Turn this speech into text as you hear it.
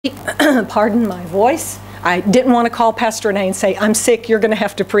Pardon my voice. I didn't want to call Pastor Renee and say, I'm sick, you're going to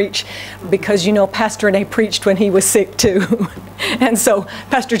have to preach, because you know Pastor Renee preached when he was sick too. And so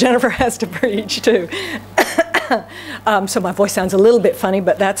Pastor Jennifer has to preach too. So my voice sounds a little bit funny,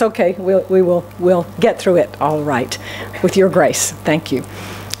 but that's okay. We'll get through it all right with your grace. Thank you.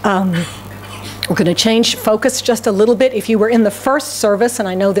 We're going to change focus just a little bit. If you were in the first service, and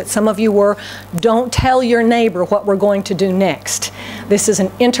I know that some of you were, don't tell your neighbor what we're going to do next. This is an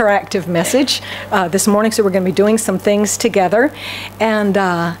interactive message this morning, so we're going to be doing some things together. And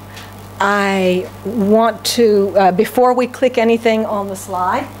I want to, before we click anything on the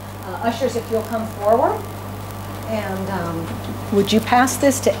slide, ushers, if you'll come forward. And would you pass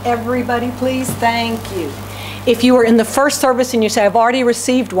this to everybody, please? Thank you. If you were in the first service and you say, I've already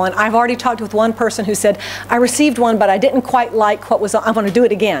received one, I've already talked with one person who said, I received one, but I didn't quite like what was on. I want to do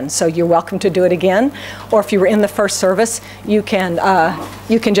it again. So you're welcome to do it again. Or if you were in the first service, you can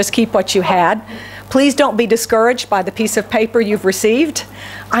just keep what you had. Please don't be discouraged by the piece of paper you've received.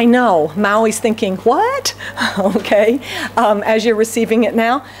 I know, Maui's thinking, what? Okay, as you're receiving it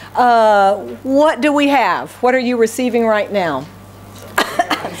now. What do we have? What are you receiving right now?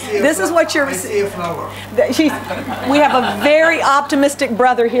 This is what you're receiving. We have a very optimistic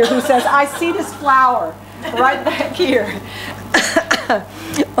brother here who says, I see this flower right back here.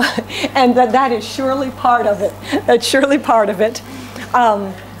 And that is surely part of it. That's surely part of it.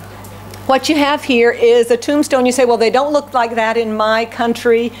 What you have here is a tombstone. You say, well, they don't look like that in my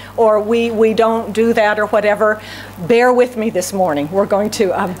country, or we don't do that, or whatever. Bear with me this morning. We're going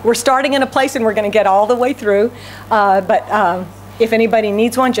to, we're starting in a place and we're going to get all the way through. If anybody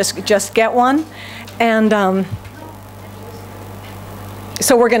needs one, just get one. And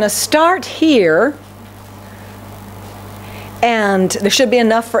so we're going to start here. And there should be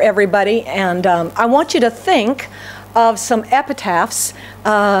enough for everybody. And I want you to think of some epitaphs.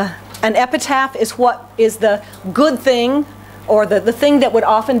 An epitaph is what is the good thing, or the thing that would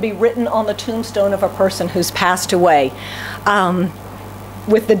often be written on the tombstone of a person who's passed away,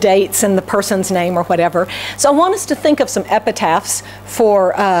 with the dates and the person's name or whatever. So I want us to think of some epitaphs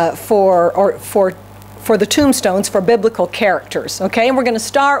for the tombstones for biblical characters. Okay, and we're going to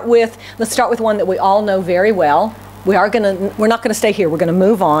start with, let's start with one that we all know very well. We're not going to stay here. We're going to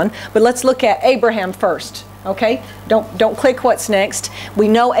move on, but let's look at Abraham first. Okay, don't click what's next. We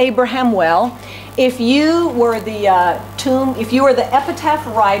know Abraham well. If you were the epitaph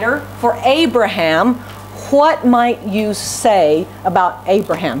writer for Abraham, what might you say about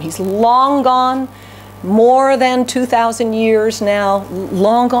Abraham? He's long gone, more than 2,000 years now,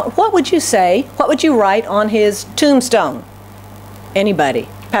 long gone. What would you say? What would you write on his tombstone? Anybody?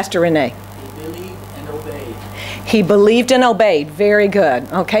 Pastor Renee. He believed and obeyed. He believed and obeyed. Very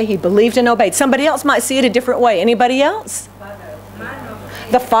good. Okay, he believed and obeyed. Somebody else might see it a different way. Anybody else?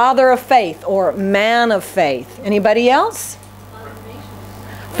 The father of faith, or man of faith. Anybody else?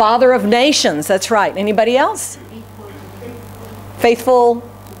 Father of nations. That's right. Anybody else? Faithful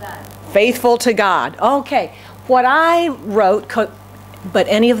to God. Okay. What I wrote, but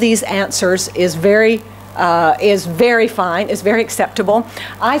any of these answers is very fine, is very acceptable.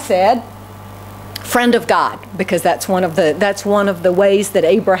 I said, friend of God, because that's one of the ways that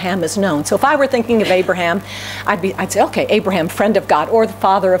Abraham is known. So if I were thinking of Abraham, I'd say, okay, Abraham, friend of God, or the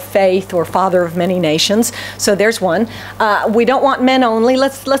father of faith, or father of many nations. So there's one. We don't want men only.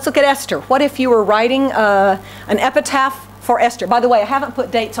 Let's look at Esther. What if you were writing an epitaph for Esther? By the way, I haven't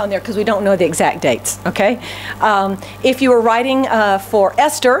put dates on there because we don't know the exact dates. Okay. If you were writing for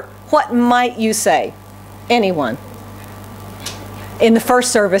Esther, what might you say? Anyone? In the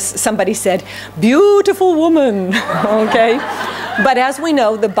first service, somebody said, beautiful woman, okay? But as we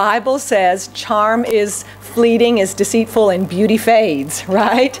know, the Bible says charm is fleeting, is deceitful, and beauty fades,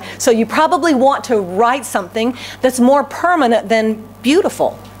 right? So you probably want to write something that's more permanent than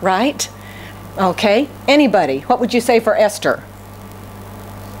beautiful, right? Okay, anybody, what would you say for Esther?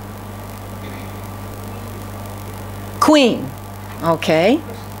 Queen, okay.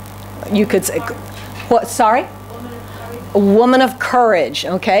 You could say, what, sorry? A woman of courage,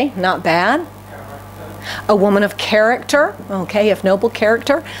 okay, not bad. A woman of character, okay, of noble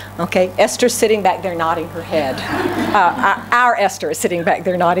character. Okay, Esther's sitting back there nodding her head. Our Esther is sitting back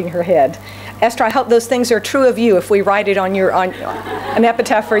there nodding her head. Esther, I hope those things are true of you if we write it on an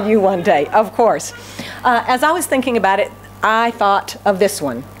epitaph for you one day, of course. As I was thinking about it, I thought of this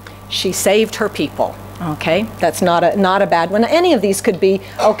one. She saved her people. Okay, that's not a bad one. Any of these could be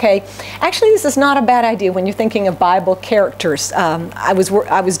okay. Actually, this is not a bad idea when you're thinking of Bible characters. I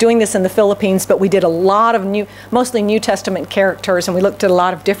was doing this in the Philippines, but we did a lot of mostly New Testament characters, and we looked at a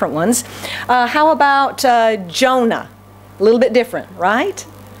lot of different ones. How about Jonah? A little bit different, right?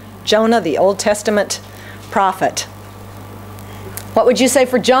 Jonah, the Old Testament prophet. What would you say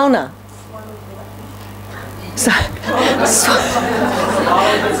for Jonah?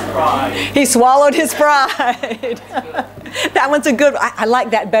 He swallowed his pride. That one's a good one. I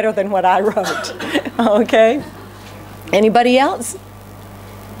like that better than what I wrote. Okay. Anybody else?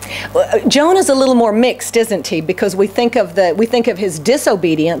 Jonah's a little more mixed, isn't he? Because we think of his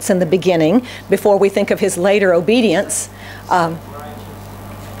disobedience in the beginning before we think of his later obedience.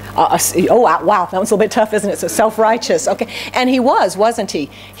 Oh, wow, that one's a little bit tough, isn't it? So self-righteous, okay. And he wasn't he?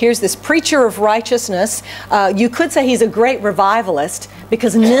 Here's this preacher of righteousness. You could say he's a great revivalist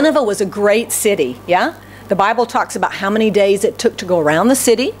because Nineveh was a great city, yeah? The Bible talks about how many days it took to go around the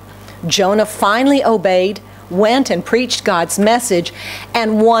city. Jonah finally obeyed, went and preached God's message,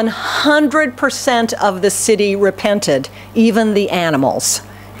 and 100% of the city repented, even the animals.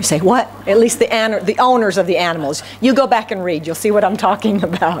 You say, what? At least the owners of the animals. You go back and read. You'll see what I'm talking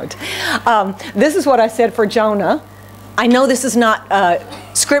about. This is what I said for Jonah. I know this is not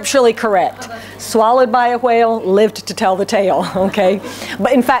scripturally correct. Swallowed by a whale, lived to tell the tale, okay?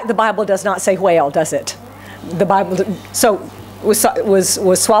 But in fact, the Bible does not say whale, does it? The Bible, so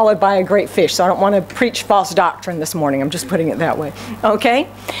was swallowed by a great fish. So I don't want to preach false doctrine this morning. I'm just putting it that way, okay?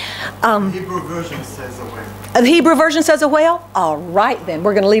 The Hebrew version says a whale. The Hebrew version says a whale? All right, then.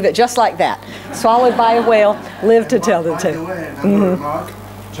 We're going to leave it just like that. Swallowed by a whale, lived to tell the tale. By the way, another remark,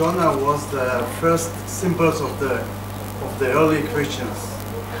 Jonah was the first symbols of the early Christians.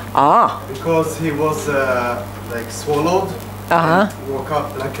 Ah. Because he was like swallowed and woke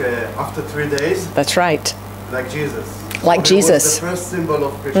up like after 3 days. That's right. Like Jesus. Like so Jesus. He was the first symbol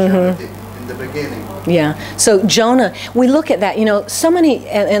of Christianity. In the beginning. Yeah. So Jonah, we look at that, you know, so many,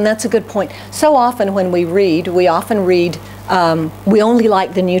 and that's a good point. So often when we read, we often read, we only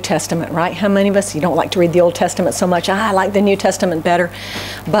like the New Testament, right? How many of us, you don't like to read the Old Testament so much? I like the New Testament better.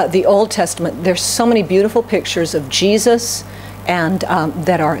 But the Old Testament, there's so many beautiful pictures of Jesus and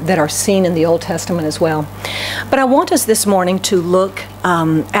that are seen in the Old Testament as well. But I want us this morning to look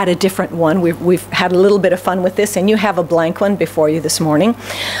at a different one. We've had a little bit of fun with this, and you have a blank one before you this morning.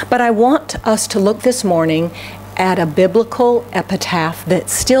 But I want us to look this morning at a biblical epitaph that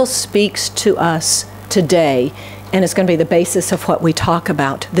still speaks to us today, and it's going to be the basis of what we talk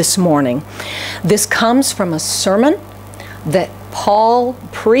about this morning. This comes from a sermon that Paul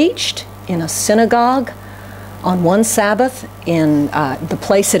preached in a synagogue on one Sabbath in the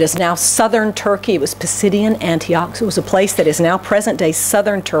place that is now southern Turkey. It was Pisidian Antioch. So it was a place that is now present-day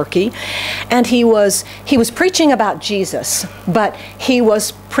southern Turkey. And he was preaching about Jesus, but he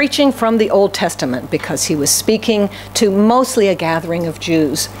was preaching from the Old Testament because he was speaking to mostly a gathering of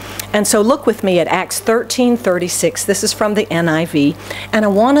Jews. And so look with me at Acts 13:36. This is from the NIV. And I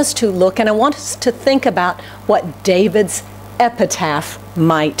want us to look, and I want us to think about what David's epitaph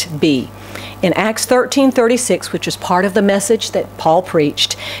might be. In Acts 13:36, which is part of the message that Paul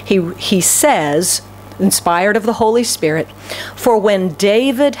preached, he says, inspired of the Holy Spirit, "For when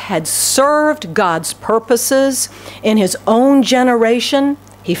David had served God's purposes in his own generation,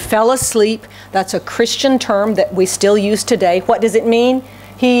 he fell asleep." That's a Christian term that we still use today. What does it mean?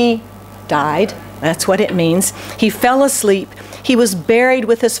 He died. That's what it means. He fell asleep. He was buried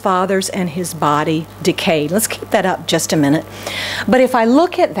with his fathers, and his body decayed. Let's keep that up just a minute. But if I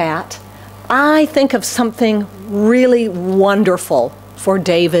look at that, I think of something really wonderful for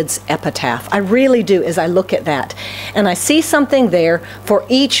David's epitaph. I really do as I look at that. And I see something there for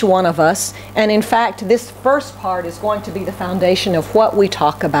each one of us. And in fact, this first part is going to be the foundation of what we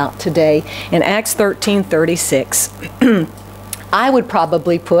talk about today in Acts 13:36. I would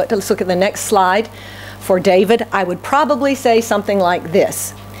probably put, let's look at the next slide. For David, I would probably say something like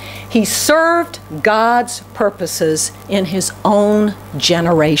this. He served God's purposes in his own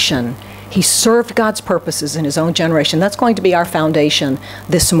generation. He served God's purposes in his own generation. That's going to be our foundation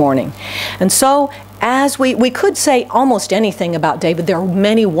this morning. And so, as we could say almost anything about David. There are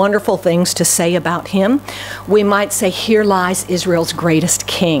many wonderful things to say about him. We might say, here lies Israel's greatest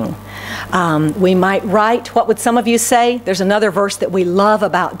king. We might write, what would some of you say? There's another verse that we love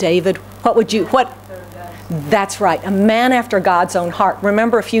about David. That's right, a man after God's own heart.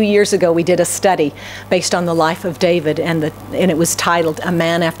 Remember a few years ago we did a study based on the life of David, and it was titled, A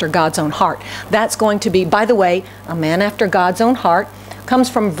Man After God's Own Heart. That's going to be, by the way, a man after God's own heart comes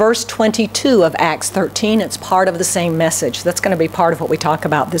from verse 22 of Acts 13. It's part of the same message. That's going to be part of what we talk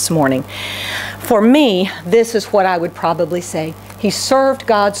about this morning. For me, this is what I would probably say. He served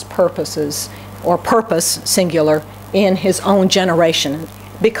God's purposes, or purpose, singular, in his own generation,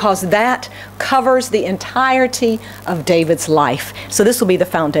 because that covers the entirety of David's life. So this will be the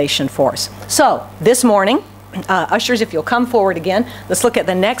foundation for us. So, this morning, ushers, if you'll come forward again, let's look at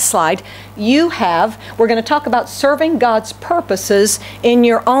the next slide. We're going to talk about serving God's purposes in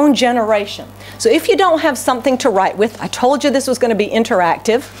your own generation. So if you don't have something to write with, I told you this was going to be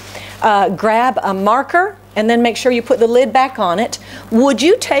interactive. Grab a marker and then make sure you put the lid back on it. Would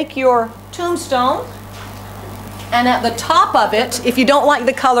you take your tombstone and at the top of it, if you don't like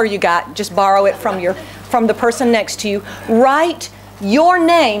the color you got, just borrow it from the person next to you. Write your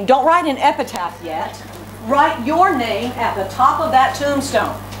name. Don't write an epitaph yet. Write your name at the top of that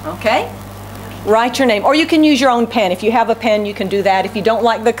tombstone. Okay? Write your name. Or you can use your own pen. If you have a pen, you can do that. If you don't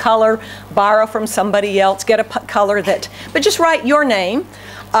like the color, borrow from somebody else. Get a color that... But just write your name.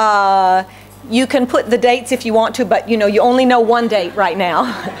 You can put the dates if you want to, but you only know one date right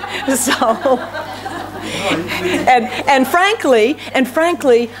now. So... And frankly,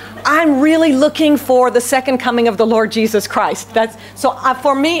 I'm really looking for the second coming of the Lord Jesus Christ.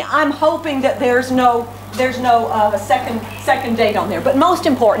 For me, I'm hoping that there's no second date on there. But most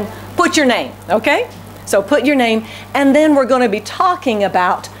important, put your name, okay? So put your name, and then we're going to be talking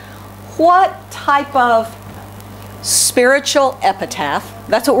about what type of spiritual epitaph,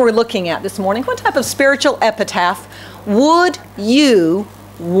 that's what we're looking at this morning, what type of spiritual epitaph would you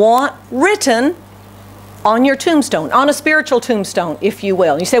want written on your tombstone, on a spiritual tombstone, if you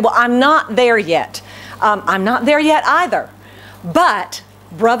will. You say, well, I'm not there yet. I'm not there yet either. But,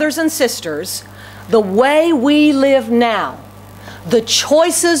 brothers and sisters, the way we live now, the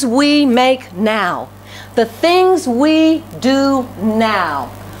choices we make now, the things we do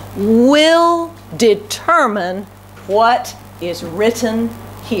now will determine what is written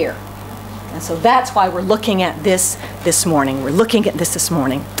here. And so that's why we're looking at this morning. We're looking at this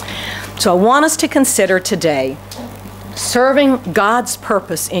morning. So I want us to consider today serving God's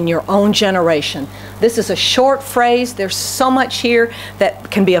purpose in your own generation. This is a short phrase. There's so much here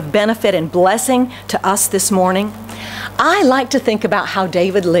that can be of benefit and blessing to us this morning. I like to think about how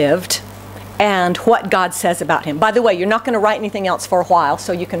David lived and what God says about him. By the way, you're not going to write anything else for a while,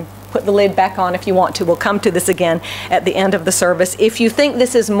 so you can put the lid back on if you want to. We'll come to this again at the end of the service. If you think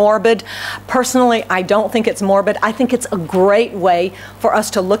this is morbid, personally, I don't think it's morbid. I think it's a great way for us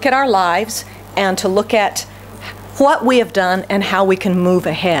to look at our lives and to look at what we have done and how we can move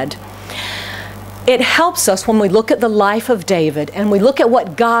ahead. It helps us when we look at the life of David and we look at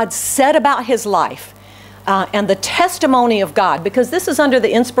what God said about his life and the testimony of God, because this is under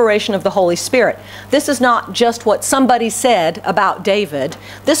the inspiration of the Holy Spirit. This is not just what somebody said about David.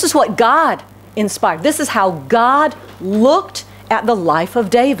 This is what God inspired. This is how God looked at the life of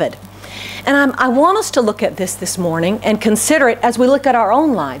David. And I want us to look at this morning and consider it as we look at our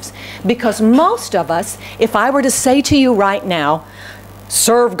own lives. Because most of us, if I were to say to you right now,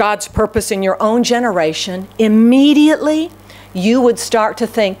 serve God's purpose in your own generation, immediately you would start to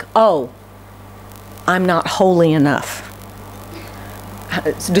think, oh, I'm not holy enough.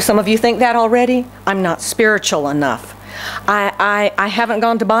 Do some of you think that already? I'm not spiritual enough. I haven't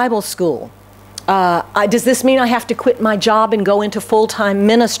gone to Bible school. Does this mean I have to quit my job and go into full-time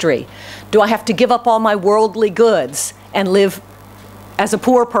ministry? Do I have to give up all my worldly goods and live as a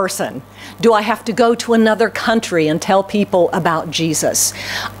poor person? Do I have to go to another country and tell people about Jesus?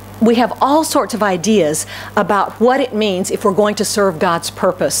 We have all sorts of ideas about what it means if we're going to serve God's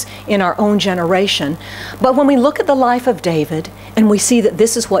purpose in our own generation. But when we look at the life of David and we see that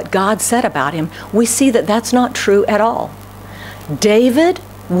this is what God said about him, we see that that's not true at all. David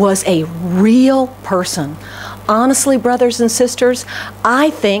was a real person. Honestly, brothers and sisters,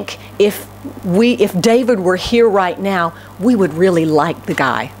 I think if David were here right now, we would really like the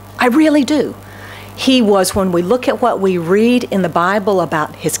guy. I really do. He was, when we look at what we read in the Bible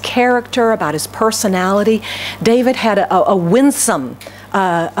about his character, about his personality, David had a winsome,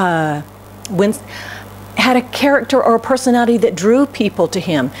 had a character or a personality that drew people to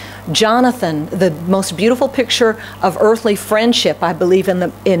him. Jonathan, the most beautiful picture of earthly friendship, I believe,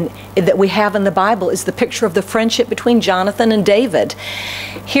 that we have in the Bible, is the picture of the friendship between Jonathan and David.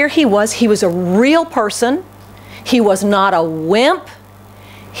 Here he was a real person. He was not a wimp.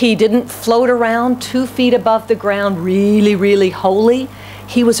 He didn't float around 2 feet above the ground, really, really holy.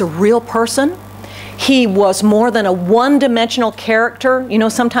 He was a real person. He was more than a one-dimensional character. You know,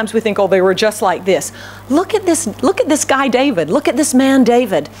 sometimes we think, oh, they were just like this. Look at this guy David. Look at this man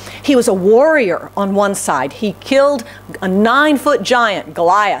David. He was a warrior on one side. He killed a 9-foot giant,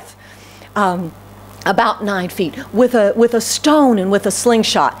 Goliath, about 9 feet, with a stone and with a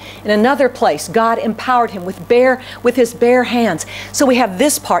slingshot. In another place, God empowered him with his bare hands. So we have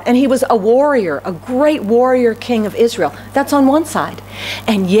this part, and he was a warrior, a great warrior king of Israel. That's on one side.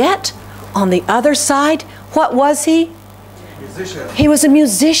 And yet, on the other side, what was he? musician. He was a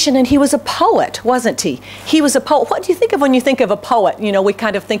musician and he was a poet, wasn't he? He was a poet. What do you think of when you think of a poet? You know, we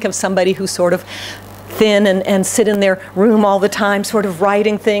kind of think of somebody who's sort of thin and sit in their room all the time, sort of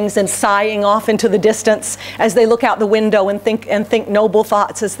writing things and sighing off into the distance as they look out the window and think noble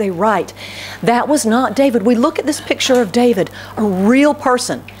thoughts as they write. That was not David. We look at this picture of David, a real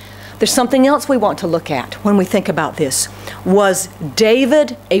person. There's something else we want to look at when we think about this. Was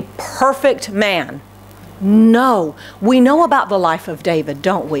David a perfect man? No. We know about the life of David,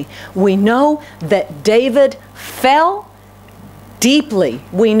 don't we? We know that David fell deeply.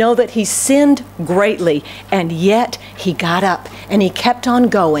 We know that he sinned greatly, and yet he got up and he kept on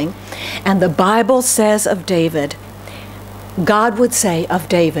going. And the Bible says of David, God would say of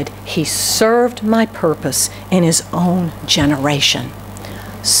David, he served my purpose in his own generation.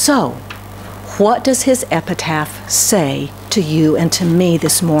 So, what does his epitaph say to you and to me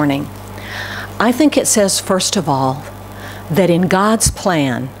this morning? I think it says, first of all, that in God's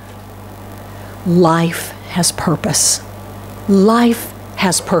plan, life has purpose. Life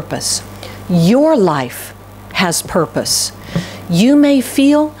has purpose. Your life has purpose. You may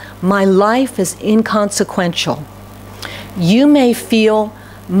feel my life is inconsequential. You may feel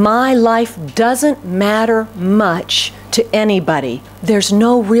my life doesn't matter much to anybody. There's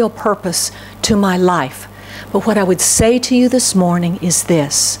no real purpose to my life. But what I would say to you this morning is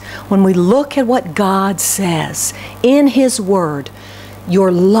this. When we look at what God says in His Word,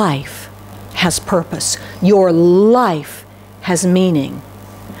 your life has purpose. Your life has meaning.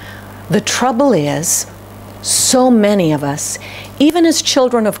 The trouble is, so many of us, even as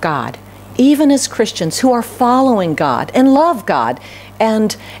children of God, even as Christians who are following God and love God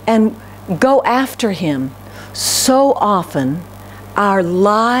and go after Him, so often our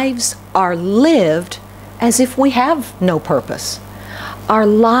lives are lived as if we have no purpose. Our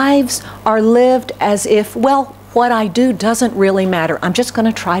lives are lived as if, well, what I do doesn't really matter. I'm just going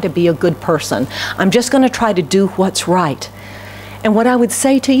to try to be a good person. I'm just going to try to do what's right. And what I would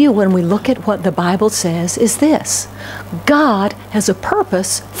say to you when we look at what the Bible says is this: God has a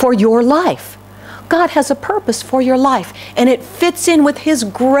purpose for your life. God has a purpose for your life, and it fits in with His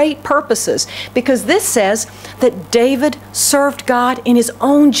great purposes, because this says that David served God in his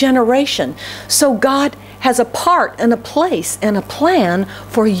own generation. So God has a part and a place and a plan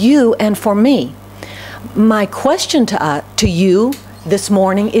for you and for me. My question to you this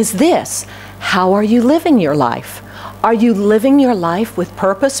morning is this: how are you living your life? Are you living your life with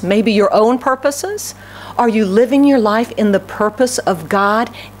purpose, maybe your own purposes? Are you living your life in the purpose of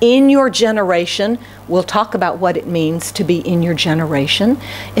God in your generation? We'll talk about what it means to be in your generation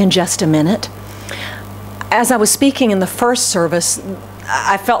in just a minute. As I was speaking in the first service,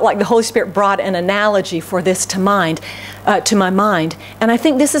 I felt like the Holy Spirit brought an analogy for this to my mind. And I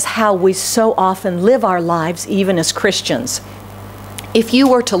think this is how we so often live our lives, even as Christians. If you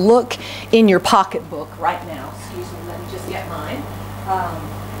were to look in your pocketbook right now, excuse me, let me just get mine.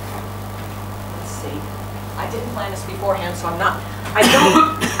 Let's see. I didn't plan this beforehand, so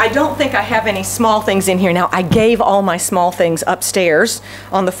I don't think I have any small things in here now. I gave all my small things upstairs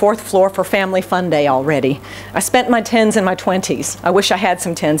on the 4th floor for Family Fun Day already. I spent my 10s and my 20s. I wish I had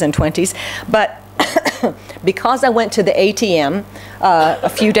some 10s and 20s, but because I went to the ATM a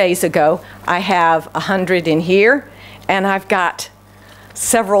few days ago, I have 100 in here, and I've got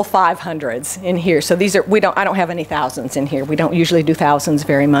several 500s in here. So these are, I don't have any thousands in here. We don't usually do thousands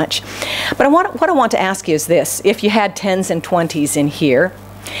very much. But what I want to ask you is this: if you had 10s and 20s in here,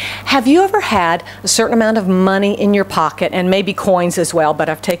 have you ever had a certain amount of money in your pocket, and maybe coins as well, but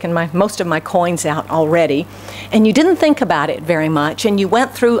I've taken most of my coins out already, and you didn't think about it very much, and you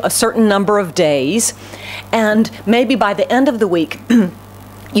went through a certain number of days, and maybe by the end of the week,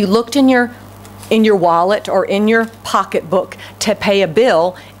 you looked in your wallet or in your pocketbook to pay a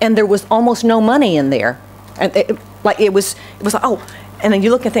bill, and there was almost no money in there. And it was like, oh, and then you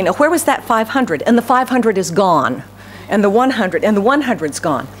look and think, now where was that 500? And the 500 is gone, and the 100, and the 100's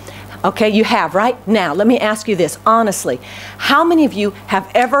gone. Okay, you have, right? Now, let me ask you this, honestly. How many of you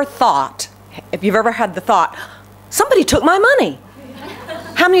have ever thought, if you've ever had the thought, somebody took my money?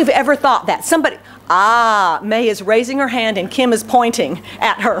 How many of you have ever thought that? Somebody, May is raising her hand and Kim is pointing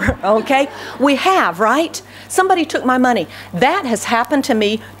at her, okay? We have, right? Somebody took my money. That has happened to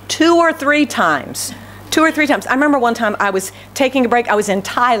me 2 or 3 times. 2 or 3 times. I remember one time I was taking a break. I was in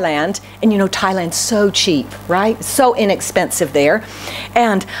Thailand, and you know Thailand's so cheap, right? So inexpensive there.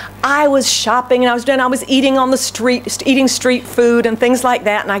 And I was shopping, and I was eating on the street, eating street food and things like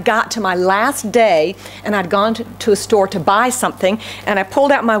that. And I got to my last day, and I'd gone to a store to buy something, and I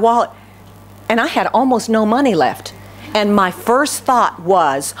pulled out my wallet, and I had almost no money left. And my first thought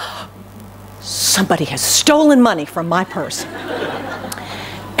was, somebody has stolen money from my purse.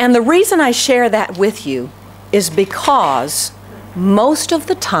 And the reason I share that with you is because most of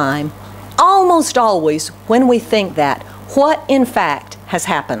the time, almost always, when we think that, what in fact has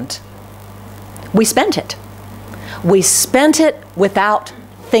happened? We spent it. We spent it without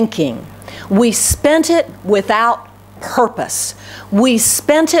thinking. We spent it without purpose. We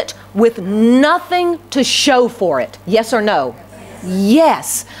spent it with nothing to show for it. Yes or no?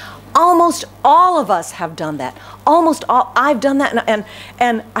 Yes. Almost all of us have done that. Almost all. I've done that,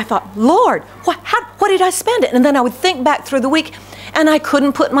 and I thought, Lord, what did I spend it? And then I would think back through the week, and I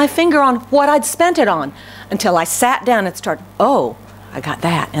couldn't put my finger on what I'd spent it on until I sat down and started, oh, I got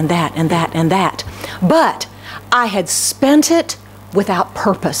that and that and that and that. But I had spent it without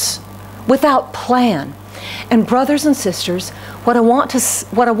purpose, without plan. And brothers and sisters, what I want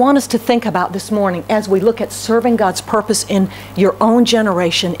us to think about this morning as we look at serving God's purpose in your own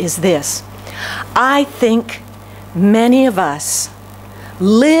generation is this. I think many of us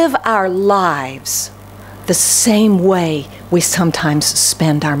live our lives the same way we sometimes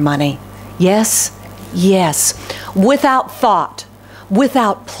spend our money. Yes? Yes. Without thought,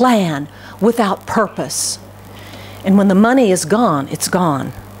 without plan, without purpose. And when the money is gone, it's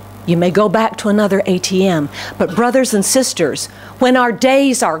gone. You may go back to another ATM, but brothers and sisters, when our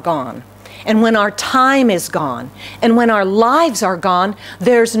days are gone, and when our time is gone, and when our lives are gone,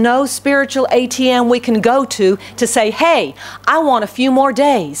 there's no spiritual ATM we can go to say, hey, I want a few more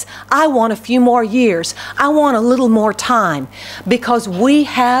days. I want a few more years. I want a little more time. Because we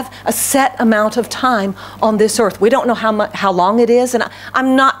have a set amount of time on this earth. We don't know how long it is, and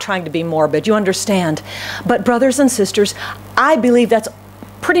I'm not trying to be morbid, you understand. But brothers and sisters, I believe that's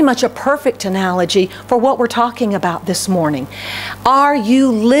pretty much a perfect analogy for what we're talking about this morning. Are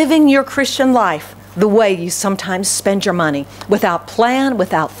you living your Christian life the way you sometimes spend your money? Without plan,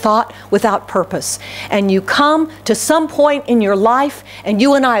 without thought, without purpose. And you come to some point in your life and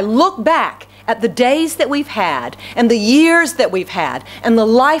you and I look back at the days that we've had and the years that we've had and the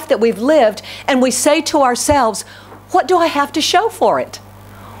life that we've lived, and we say to ourselves, what do I have to show for it?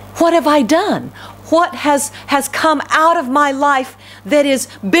 What have I done? What has come out of my life that is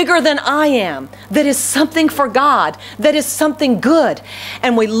bigger than I am, that is something for God, that is something good?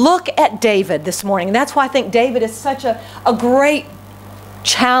 And we look at David this morning. And that's why I think David is such a great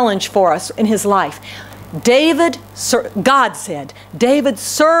challenge for us in his life. God said, David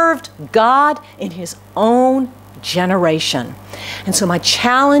served God in his own generation. And so my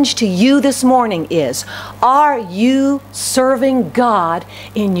challenge to you this morning is, are you serving God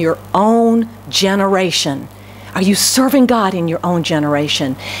in your own generation? Are you serving God in your own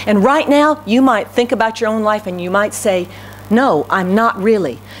generation? And right now, you might think about your own life and you might say, no, I'm not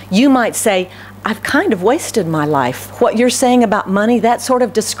really. You might say, I've kind of wasted my life. What you're saying about money, that sort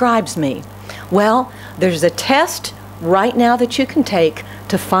of describes me. Well, there's a test right now that you can take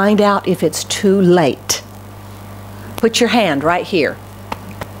to find out if it's too late. Put your hand right here.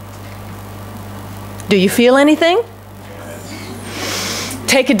 Do you feel anything?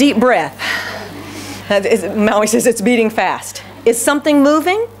 Take a deep breath. Maui says it's beating fast. Is something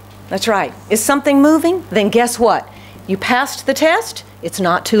moving? That's right. Is something moving? Then guess what? You passed the test. It's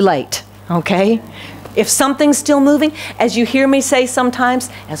not too late. Okay? If something's still moving, as you hear me say sometimes,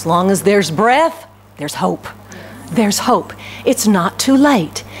 as long as there's breath, there's hope. There's hope. It's not too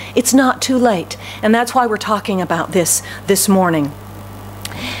late. It's not too late. And that's why we're talking about this morning.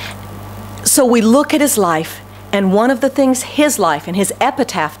 So we look at his life, and one of the things his life and his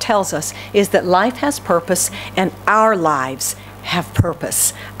epitaph tells us is that life has purpose and our lives have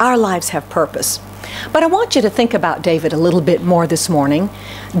purpose. Our lives have purpose. But I want you to think about David a little bit more this morning.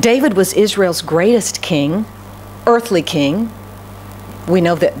 David was Israel's greatest king, earthly king. We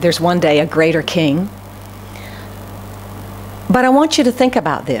know that there's one day a greater king. But I want you to think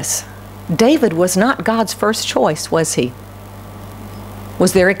about this. David was not God's first choice, was he?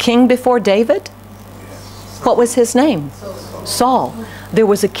 Was there a king before David? What was his name? Saul. There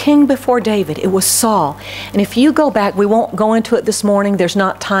was a king before David. It was Saul. And if you go back, we won't go into it this morning. There's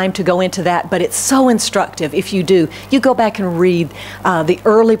not time to go into that, but it's so instructive if you do. You go back and read the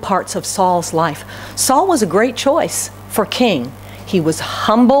early parts of Saul's life. Saul was a great choice for king. He was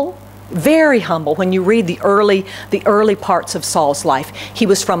humble, very humble. When you read the early parts of Saul's life, he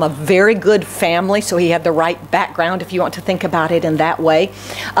was from a very good family, so he had the right background if you want to think about it in that way.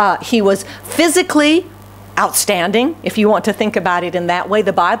 He was physically outstanding, if you want to think about it in that way.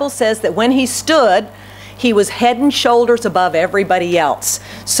 The Bible says that when he stood, he was head and shoulders above everybody else.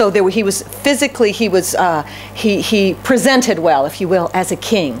 So he was physically, he presented well, if you will, as a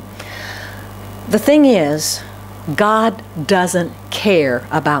king. The thing is, God doesn't care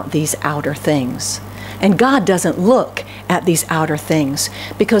about these outer things. And God doesn't look at these outer things,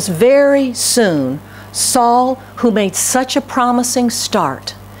 because very soon, Saul, who made such a promising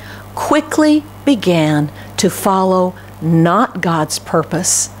start, quickly began to follow not God's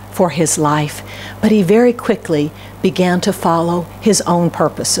purpose for his life, but he very quickly began to follow his own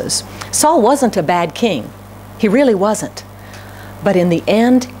purposes. Saul wasn't a bad king. He really wasn't. But in the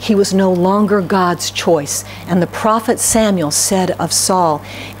end, he was no longer God's choice. And the prophet Samuel said of Saul,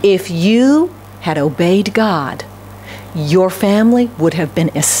 if you had obeyed God, your family would have been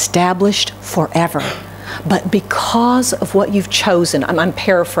established forever. But because of what you've chosen, I'm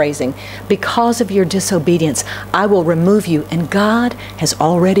paraphrasing, because of your disobedience, I will remove you. And God has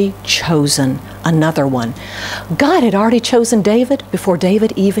already chosen another one. God had already chosen David before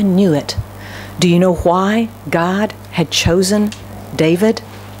David even knew it. Do you know why God had chosen David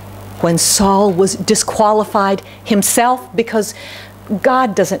when Saul was disqualified himself? Because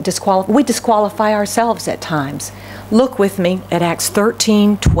God doesn't disqualify. We disqualify ourselves at times. Look with me at Acts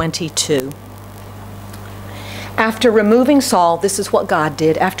 13:22. After removing Saul, this is what God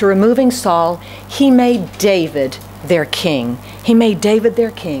did. After removing Saul, he made David their king. He made David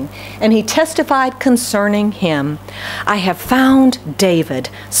their king. And he testified concerning him, I have found David,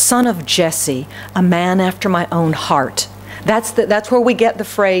 son of Jesse, a man after my own heart. That's where we get the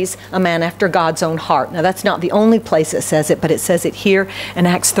phrase, a man after God's own heart. Now, that's not the only place it says it, but it says it here in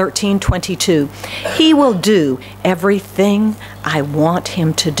Acts 13:22. He will do everything I want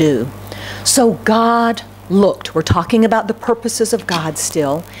him to do. So God looked. We're talking about the purposes of God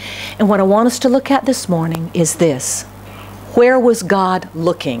still. And what I want us to look at this morning is this. Where was God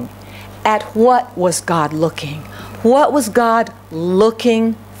looking? At what was God looking? What was God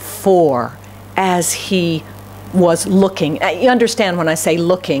looking for as he was looking? You understand when I say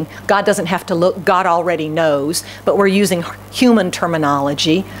looking, God doesn't have to look, God already knows, but we're using human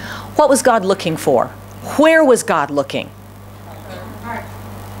terminology. What was God looking for? Where was God looking?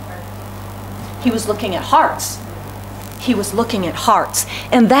 He was looking at hearts. He was looking at hearts.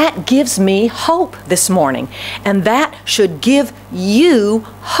 And that gives me hope this morning. And that should give you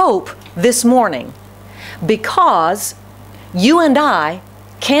hope this morning. Because you and I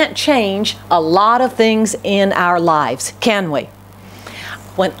can't change a lot of things in our lives, can we?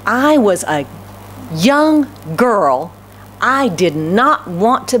 When I was a young girl, I did not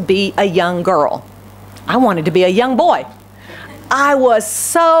want to be a young girl. I wanted to be a young boy. I was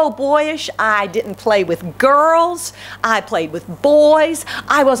so boyish. I didn't play with girls. I played with boys.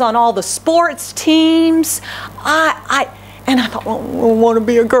 I was on all the sports teams. And I thought, well, I want to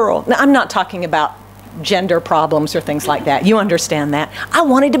be a girl. Now, I'm not talking about gender problems or things like that. You understand that. I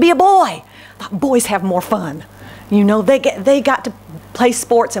wanted to be a boy. Boys have more fun. You know, they got to play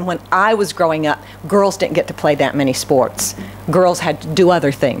sports, and when I was growing up, girls didn't get to play that many sports. Girls had to do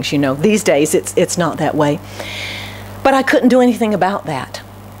other things, you know. These days, it's not that way. But I couldn't do anything about that.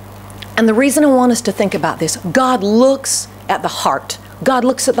 And the reason I want us to think about this, God looks at the heart. God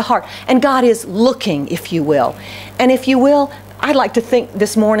looks at the heart. And God is looking, if you will. And if you will, I'd like to think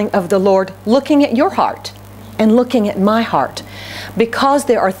this morning of the Lord looking at your heart and looking at my heart. Because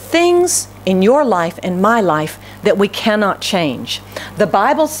there are things in your life and my life that we cannot change. The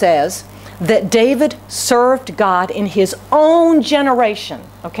Bible says that David served God in his own generation,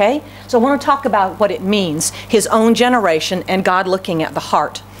 okay? So I want to talk about what it means, his own generation and God looking at the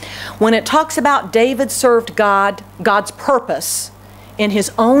heart. When it talks about David served God, God's purpose in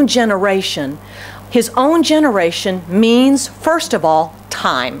his own generation means, first of all,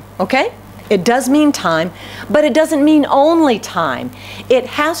 time, okay? It does mean time, but it doesn't mean only time. It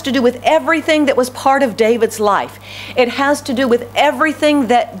has to do with everything that was part of David's life. It has to do with everything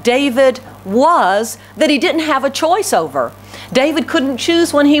that David was that he didn't have a choice over. David couldn't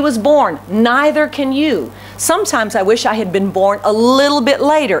choose when he was born. Neither can you. Sometimes I wish I had been born a little bit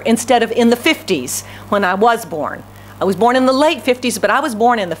later instead of in the 50s when I was born. I was born in the late 50s, but I was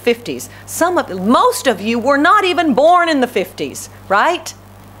born in the 50s. Most of you were not even born in the 50s, right?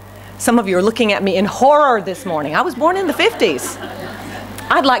 Some of you are looking at me in horror this morning. I was born in the 50s.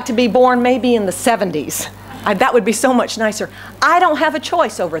 I'd like to be born maybe in the 70s. That would be so much nicer. I don't have a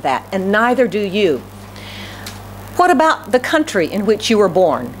choice over that, and neither do you. What about the country in which you were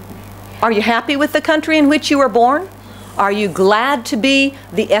born? Are you happy with the country in which you were born? Are you glad to be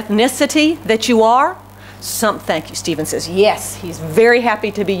the ethnicity that you are? Thank you, Stephen says, yes, he's very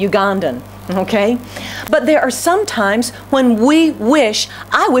happy to be Ugandan, okay? But there are some times when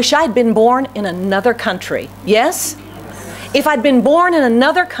I wish I'd been born in another country, yes? If I'd been born in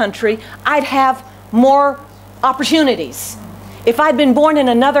another country, I'd have more opportunities. If I'd been born in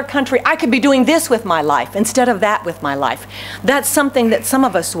another country, I could be doing this with my life instead of that with my life. That's something that some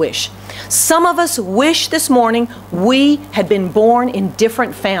of us wish. Some of us wish this morning we had been born in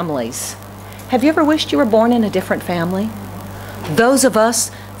different families. Have you ever wished you were born in a different family? Those of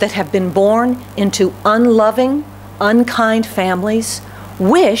us that have been born into unloving, unkind families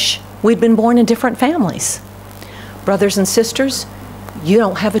wish we'd been born in different families. Brothers and sisters, you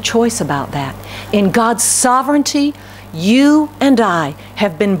don't have a choice about that. In God's sovereignty, you and I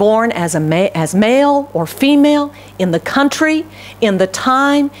have been born as male or female in the country, in the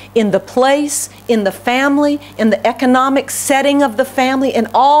time, in the place, in the family, in the economic setting of the family, and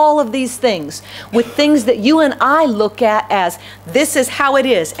all of these things, with things that you and I look at as this is how it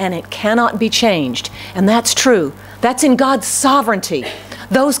is and it cannot be changed. And that's true. That's in God's sovereignty.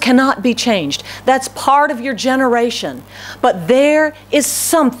 Those cannot be changed. That's part of your generation. But there is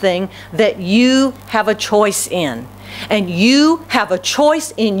something that you have a choice in. And you have a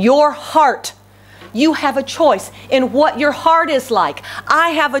choice in your heart. You have a choice in what your heart is like. I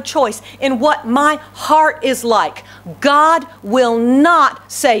have a choice in what my heart is like. God will not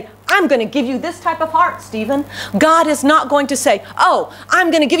say, I'm going to give you this type of heart, Stephen. God is not going to say, oh,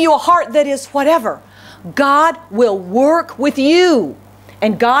 I'm going to give you a heart that is whatever. God will work with you.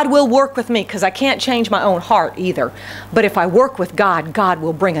 And God will work with me, because I can't change my own heart either. But if I work with God, God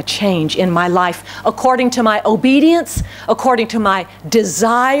will bring a change in my life according to my obedience, according to my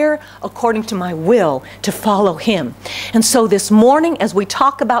desire, according to my will to follow Him. And so this morning, as we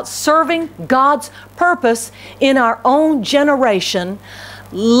talk about serving God's purpose in our own generation,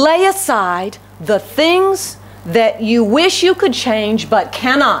 lay aside the things that you wish you could change but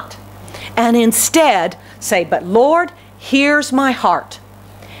cannot. And instead say, but Lord, here's my heart.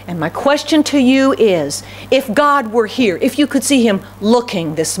 And my question to you is, if God were here, if you could see Him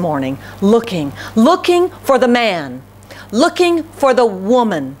looking this morning, looking for the man, looking for the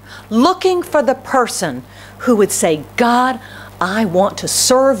woman, looking for the person who would say, God, I want to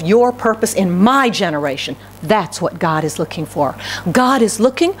serve your purpose in my generation. That's what God is looking for. God is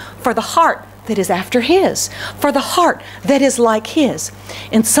looking for the heart that is after His, for the heart that is like His.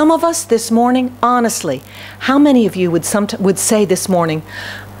 And some of us this morning, honestly, how many of you would say this morning,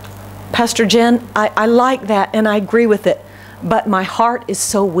 Pastor Jen, I like that and I agree with it, but my heart is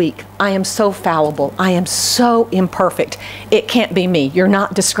so weak. I am so fallible. I am so imperfect. It can't be me. You're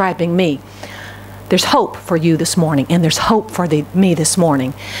not describing me. There's hope for you this morning, and there's hope for me this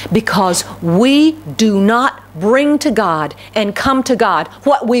morning, because we do not bring to God and come to God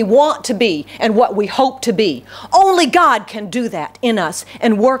what we want to be and what we hope to be. Only God can do that in us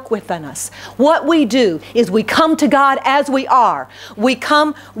and work within us. What we do is we come to God as we are. We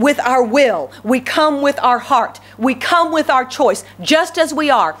come with our will. We come with our heart. We come with our choice, just as we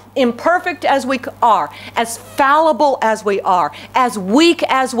are, imperfect as we are, as fallible as we are, as weak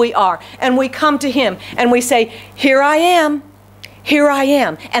as we are. And we come to Him and we say, here I am. Here I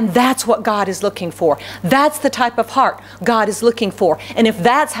am. And that's what God is looking for. That's the type of heart God is looking for. And if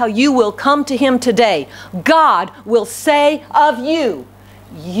that's how you will come to Him today, God will say of you,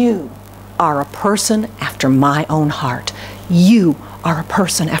 you are a person after my own heart. You are a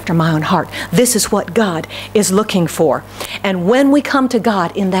person after my own heart. This is what God is looking for. And when we come to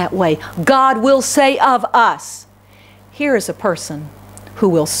God in that way, God will say of us, here is a person who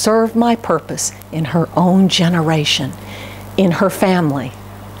will serve my purpose in her own generation, in her family,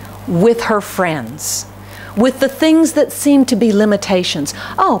 with her friends, with the things that seem to be limitations.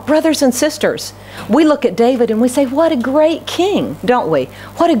 Oh, brothers and sisters, we look at David and we say, what a great king, don't we?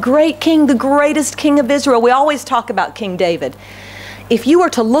 What a great king, the greatest king of Israel. We always talk about King David. If you were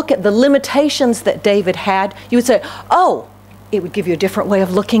to look at the limitations that David had, you would say, oh, it would give you a different way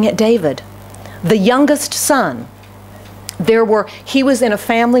of looking at David. The youngest son. He was in a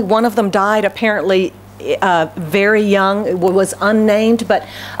family, one of them died apparently very young, was unnamed, but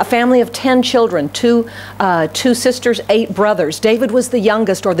a family of 10 children, two sisters, 8 brothers. David was the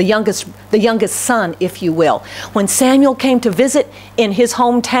youngest, or the youngest son, if you will. When Samuel came to visit in his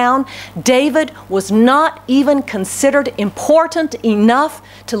hometown, David was not even considered important enough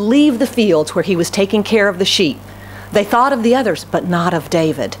to leave the fields where he was taking care of the sheep. They thought of the others, but not of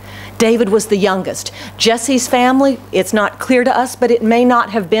David. David was the youngest. Jesse's family, it's not clear to us, but it may not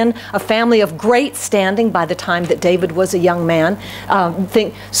have been a family of great standing by the time that David was a young man.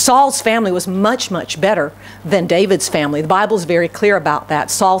 Saul's family was much, much better than David's family. The Bible's very clear about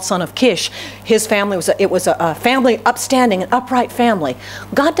that. Saul, son of Kish, his family was a family, upstanding and upright family.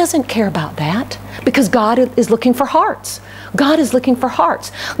 God doesn't care about that because God is looking for hearts. God is looking for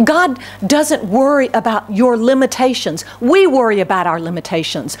hearts. God doesn't worry about your limitations. We worry about our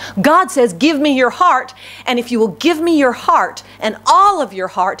limitations. God says, give me your heart, and if you will give me your heart and all of your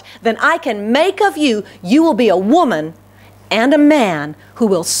heart, then I can make of you, you will be a woman and a man who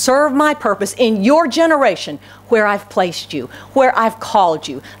will serve my purpose in your generation where I've placed you, where I've called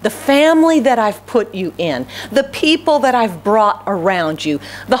you, the family that I've put you in, the people that I've brought around you,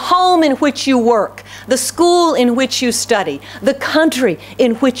 the home in which you work, the school in which you study, the country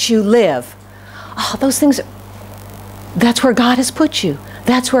in which you live. Oh, those things, that's where God has put you.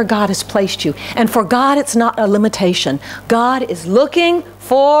 That's where God has placed you. And for God, it's not a limitation. God is looking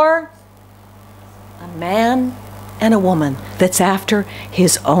for a man and a woman that's after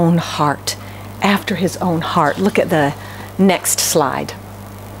his own heart. After his own heart. Look at the next slide.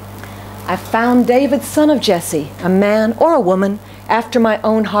 I found David, son of Jesse, a man or a woman after my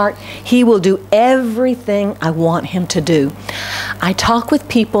own heart. He will do everything I want him to do. I talk with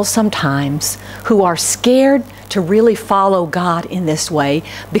people sometimes who are scared to really follow God in this way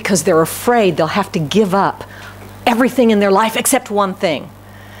because they're afraid they'll have to give up everything in their life except one thing.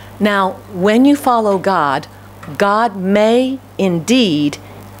 Now, when you follow God, God may indeed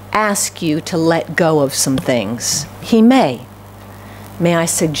ask you to let go of some things. He may. May I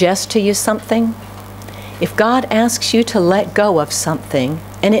suggest to you something? If God asks you to let go of something,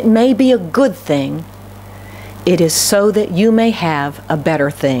 and it may be a good thing, it is so that you may have a better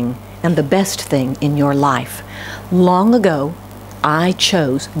thing and the best thing in your life. Long ago, I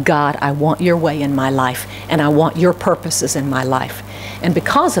chose, God, I want your way in my life, and I want your purposes in my life. And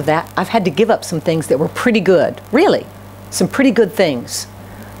because of that, I've had to give up some things that were pretty good, really, some pretty good things.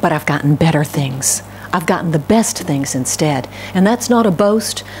 But I've gotten better things. I've gotten the best things instead. And that's not a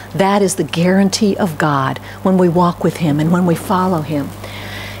boast. That is the guarantee of God when we walk with Him and when we follow Him.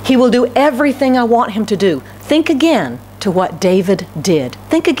 He will do everything I want Him to do. Think again to what David did.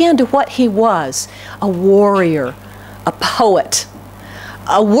 Think again to what he was, a warrior, a poet,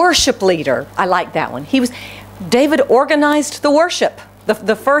 a worship leader. I like that one. David organized the worship.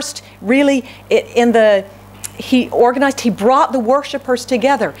 The first really he brought the worshipers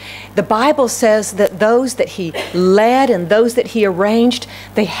together. The Bible says that those that he led and those that he arranged,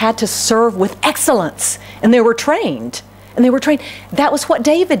 they had to serve with excellence, and they were trained. That was what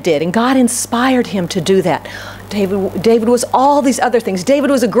David did, and God inspired him to do that. David was all these other things. David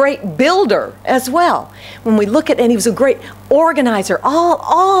was a great builder as well. When we look at, and he was a great organizer,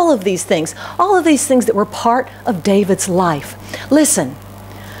 all of these things that were part of David's life. Listen,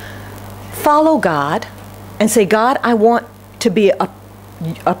 follow God and say, God, I want to be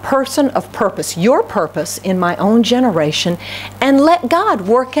a person of purpose, your purpose in my own generation, and let God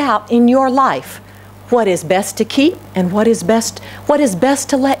work out in your life what is best to keep and what is best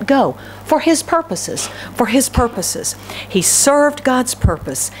to let go for His purposes, for His purposes. He served God's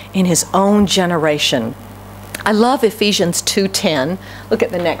purpose in his own generation. I love Ephesians 2:10. Look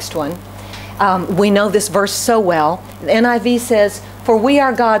at the next one. We know this verse so well. The NIV says, for we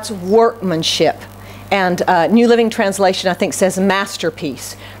are God's workmanship. And New Living Translation, I think, says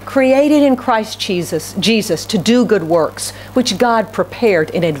masterpiece, created in Christ Jesus to do good works, which God prepared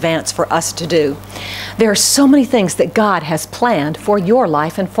in advance for us to do. There are so many things that God has planned for your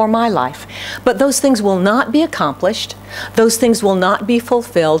life and for my life, but those things will not be accomplished. Those things will not be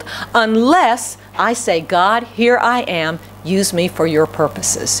fulfilled unless I say, God, here I am. Use me for your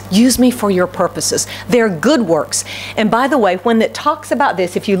purposes. Use me for your purposes. They're good works. And by the way, when it talks about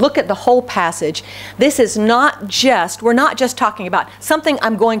this, if you look at the whole passage, this is not just, we're not just talking about something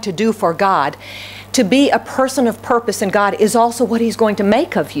I'm going to do for God. To be a person of purpose in God is also what He's going to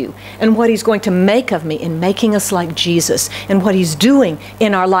make of you and what He's going to make of me in making us like Jesus and what He's doing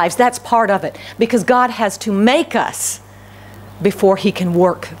in our lives. That's part of it, because God has to make us before He can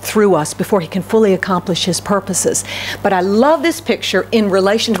work through us, before He can fully accomplish His purposes. But I love this picture in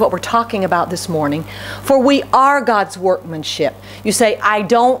relation to what we're talking about this morning. For we are God's workmanship. You say, I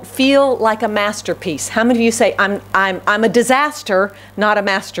don't feel like a masterpiece. How many of you say, I'm a disaster, not a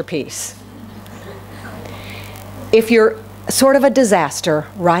masterpiece? If you're sort of a disaster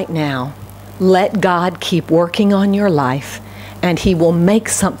right now, let God keep working on your life, and He will make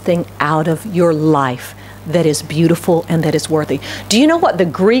something out of your life that is beautiful and that is worthy. Do you know what the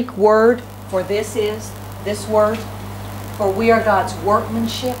Greek word for this is? This word? For we are God's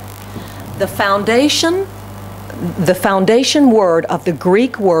workmanship. The foundation word of the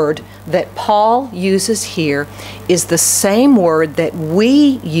Greek word that Paul uses here is the same word that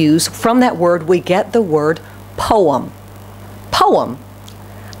we use. From that word we get the word poem. Poem.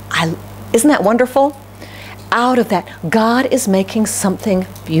 Isn't that wonderful? Out of that, God is making something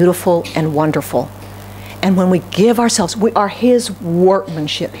beautiful and wonderful. And when we give ourselves, we are His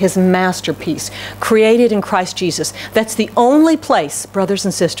workmanship, His masterpiece, created in Christ Jesus. That's the only place, brothers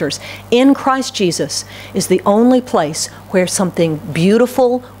and sisters, in Christ Jesus is the only place where something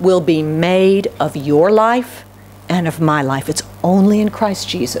beautiful will be made of your life and of my life. It's only in Christ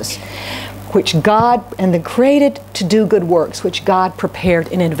Jesus, which God, and then created to do good works, which God prepared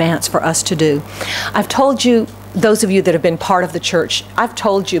in advance for us to do. I've told you, those of you that have been part of the church, I've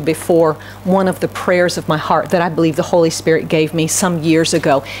told you before one of the prayers of my heart that I believe the Holy Spirit gave me some years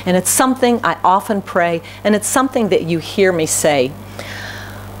ago. And it's something I often pray, and it's something that you hear me say.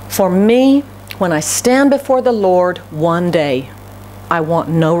 For me, when I stand before the Lord one day, I want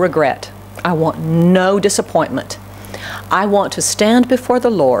no regret. I want no disappointment. I want to stand before the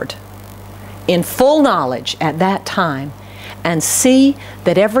Lord in full knowledge at that time and see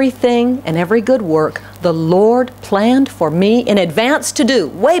that everything and every good work the Lord planned for me in advance to do,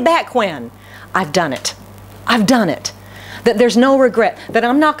 way back when, I've done it. I've done it. That there's no regret. That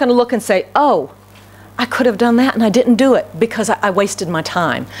I'm not going to look and say, oh, I could have done that and I didn't do it because I wasted my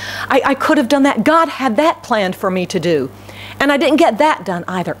time. I could have done that. God had that planned for me to do. And I didn't get that done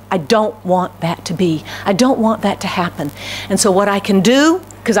either. I don't want that to be. I don't want that to happen. And so what I can do,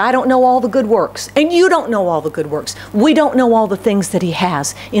 because I don't know all the good works, and you don't know all the good works. We don't know all the things that He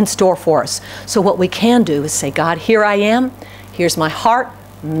has in store for us. So what we can do is say, God, here I am. Here's my heart.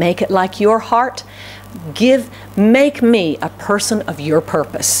 Make it like your heart. Make me a person of your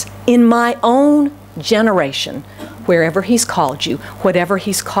purpose in my own generation, wherever He's called you, whatever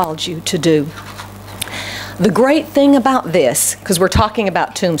He's called you to do. The great thing about this, because we're talking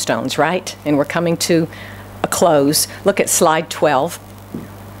about tombstones, right? And we're coming to a close. Look at slide 12.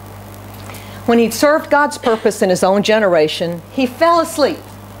 When he'd served God's purpose in his own generation, he fell asleep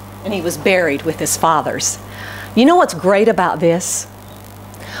and he was buried with his fathers. You know what's great about this?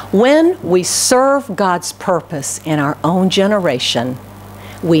 When we serve God's purpose in our own generation,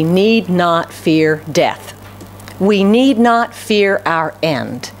 we need not fear death. We need not fear our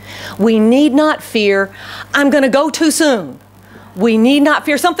end. We need not fear, I'm going to go too soon. We need not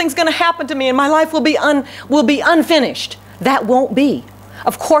fear something's going to happen to me and my life will be unfinished. That won't be.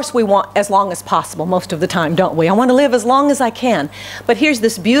 Of course we want as long as possible most of the time, don't we? I want to live as long as I can. But here's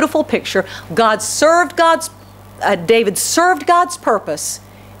this beautiful picture. David served God's purpose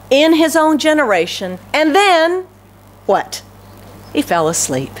in his own generation, and then what? He fell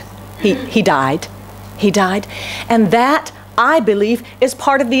asleep. He died. He died. And that, I believe, is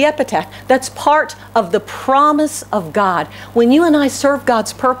part of the epitaph. That's part of the promise of God. When you and I serve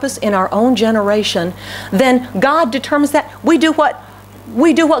God's purpose in our own generation, then God determines that we do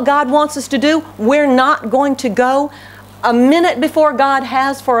what God wants us to do. We're not going to go a minute before God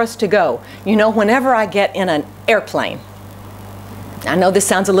has for us to go. You know, whenever I get in an airplane, I know this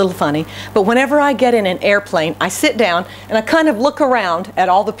sounds a little funny, but whenever I get in an airplane, I sit down and I kind of look around at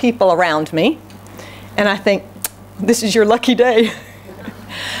all the people around me, and I think, this is your lucky day.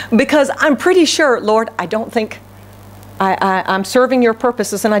 Because I'm pretty sure, Lord, I don't think I'm serving your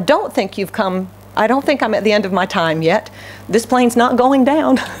purposes, and I don't think you've come. I don't think I'm at the end of my time yet. This plane's not going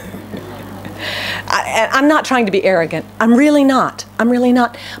down. I'm not trying to be arrogant. I'm really not. I'm really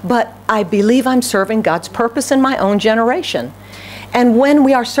not. But I believe I'm serving God's purpose in my own generation. And when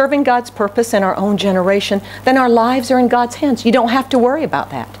we are serving God's purpose in our own generation, then our lives are in God's hands. You don't have to worry about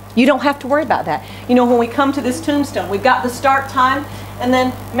that. You don't have to worry about that. You know, when we come to this tombstone, we've got the start time, and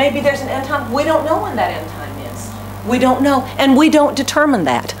then maybe there's an end time. We don't know when that end time is. We don't know, and we don't determine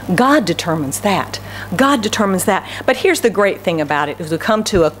that. God determines that. God determines that. But here's the great thing about it, as we come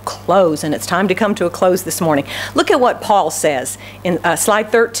to a close, and it's time to come to a close this morning. Look at what Paul says in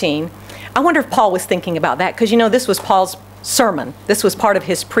slide 13. I wonder if Paul was thinking about that, because you know this was Paul's sermon. This was part of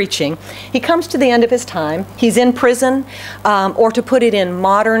his preaching. He comes to the end of his time. He's in prison, or to put it in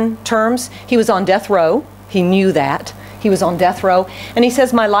modern terms, he was on death row. He knew that. He was on death row. And he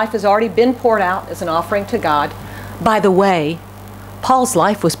says, my life has already been poured out as an offering to God. By the way, Paul's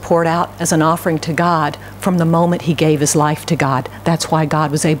life was poured out as an offering to God from the moment he gave his life to God. That's why God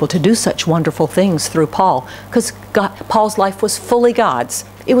was able to do such wonderful things through Paul, because Paul's life was fully God's.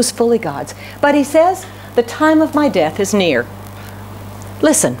 It was fully God's. But he says, the time of my death is near.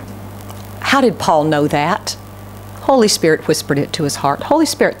 Listen, how did Paul know that? Holy Spirit whispered it to his heart. Holy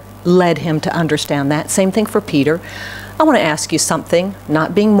Spirit led him to understand that. Same thing for Peter. I want to ask you something,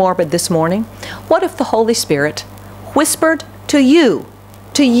 not being morbid this morning. What if the Holy Spirit whispered to you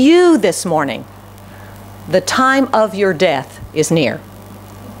this morning, the time of your death is near?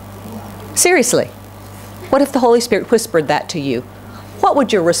 Seriously, what if the Holy Spirit whispered that to you? what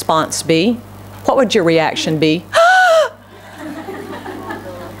would your response be? What would your reaction be?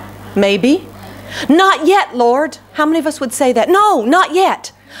 Maybe. Not yet, Lord. How many of us would say that? No, not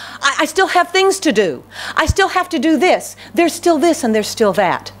yet. I still have things to do. I still have to do this. There's still this and there's still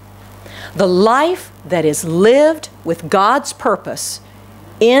that. The life that is lived with God's purpose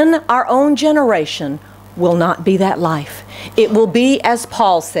in our own generation will not be that life. It will be, as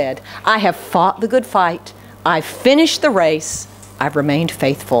Paul said, I have fought the good fight. I've finished the race. I've remained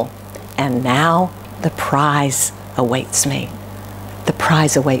faithful. And now the prize awaits me. The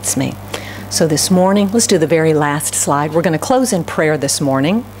prize awaits me. So this morning, let's do the very last slide. We're going to close in prayer this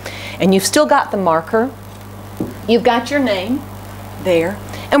morning. And you've still got the marker. You've got your name there.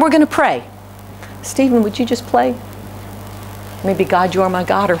 And we're going to pray. Stephen, would you just play? Maybe God, you are my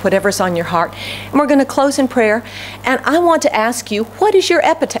God, or whatever's on your heart. And we're going to close in prayer. And I want to ask you, what is your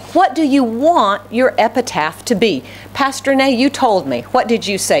epitaph? What do you want your epitaph to be? Pastor Nay, you told me. What did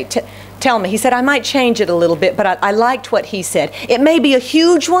you say? Tell me. He said, I might change it a little bit, but I liked what he said. It may be a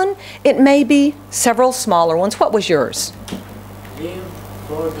huge one. It may be several smaller ones. What was yours? Live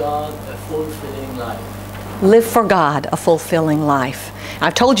for God a fulfilling life. Live for God a fulfilling life.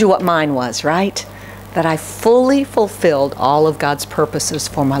 I've told you what mine was, right? That I fully fulfilled all of God's purposes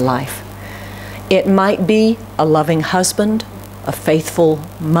for my life. It might be a loving husband, a faithful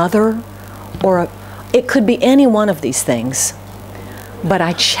mother, or it could be any one of these things. But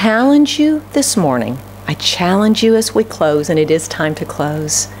I challenge you this morning, I challenge you as we close, and it is time to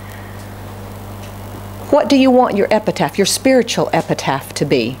close. What do you want your epitaph, your spiritual epitaph to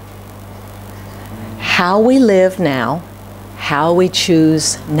be? How we live now, how we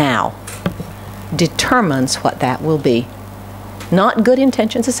choose now, determines what that will be. Not good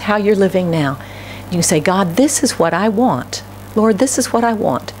intentions, it's how you're living now. You can say, God, this is what I want. Lord, this is what I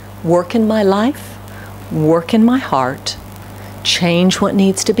want. Work in my life, work in my heart, change what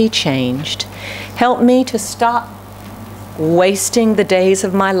needs to be changed. Help me to stop wasting the days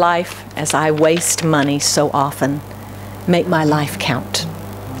of my life as I waste money so often. Make my life count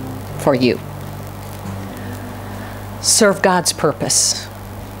for you. Serve God's purpose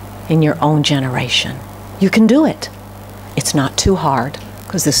in your own generation. You can do it. It's not too hard,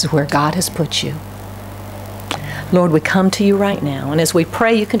 because this is where God has put you. Lord, we come to you right now, and as we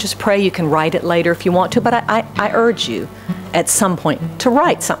pray, you can just pray. You can write it later if you want to, but I urge you at some point to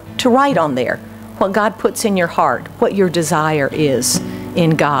write on there what God puts in your heart, what your desire is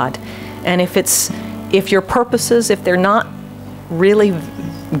in God. And if your purposes, if they're not really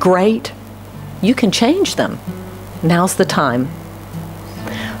great, you can change them. Now's the time.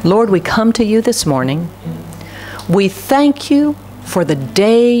 Lord, we come to you this morning. We thank you for the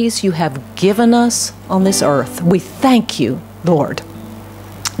days you have given us on this earth. We thank you, Lord,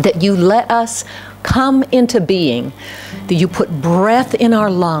 that you let us come into being, that you put breath in our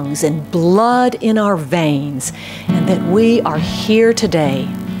lungs and blood in our veins, and that we are here today.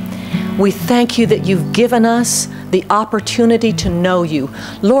 We thank you that you've given us the opportunity to know you.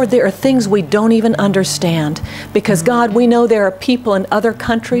 Lord, there are things we don't even understand, because God, we know there are people in other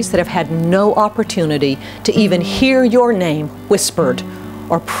countries that have had no opportunity to even hear your name whispered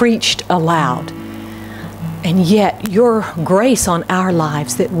or preached aloud. And yet your grace on our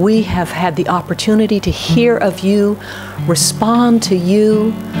lives, that we have had the opportunity to hear of you, respond to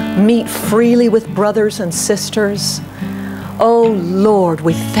you, meet freely with brothers and sisters. Oh Lord,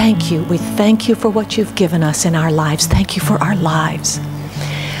 we thank you. We thank you for what you've given us in our lives. Thank you for our lives.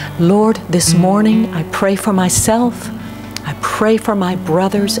 Lord, this morning I pray for myself. I pray for my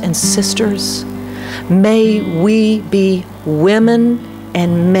brothers and sisters. May we be women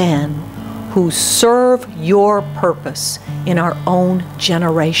and men who serve your purpose in our own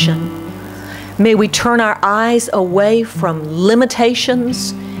generation. May we turn our eyes away from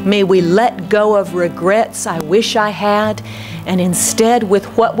limitations. May we let go of regrets I wish I had, and instead, with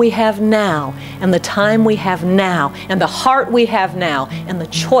what we have now, and the time we have now, and the heart we have now, and the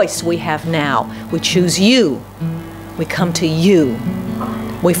choice we have now, we choose you. We come to you.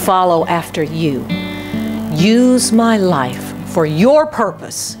 We follow after you. Use my life for your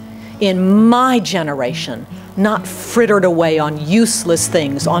purpose in my generation, not frittered away on useless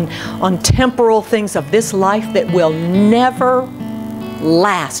things, on temporal things of this life that will never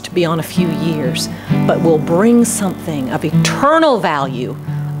last beyond a few years, but will bring something of eternal value,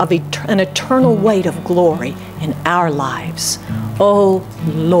 of an eternal weight of glory in our lives. Oh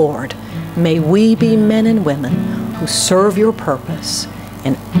Lord, may we be men and women who serve your purpose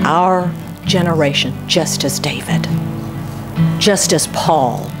in our generation, just as David, just as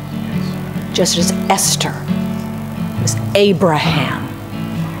Paul, just as Esther, as Abraham,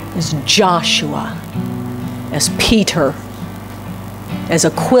 as Joshua, as Peter, as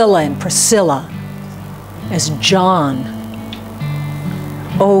Aquila and Priscilla, as John.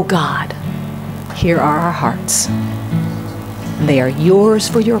 Oh God, here are our hearts. They are yours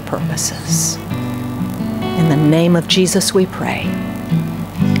for your purposes. In the name of Jesus we pray.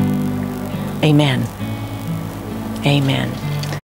 Amen. Amen.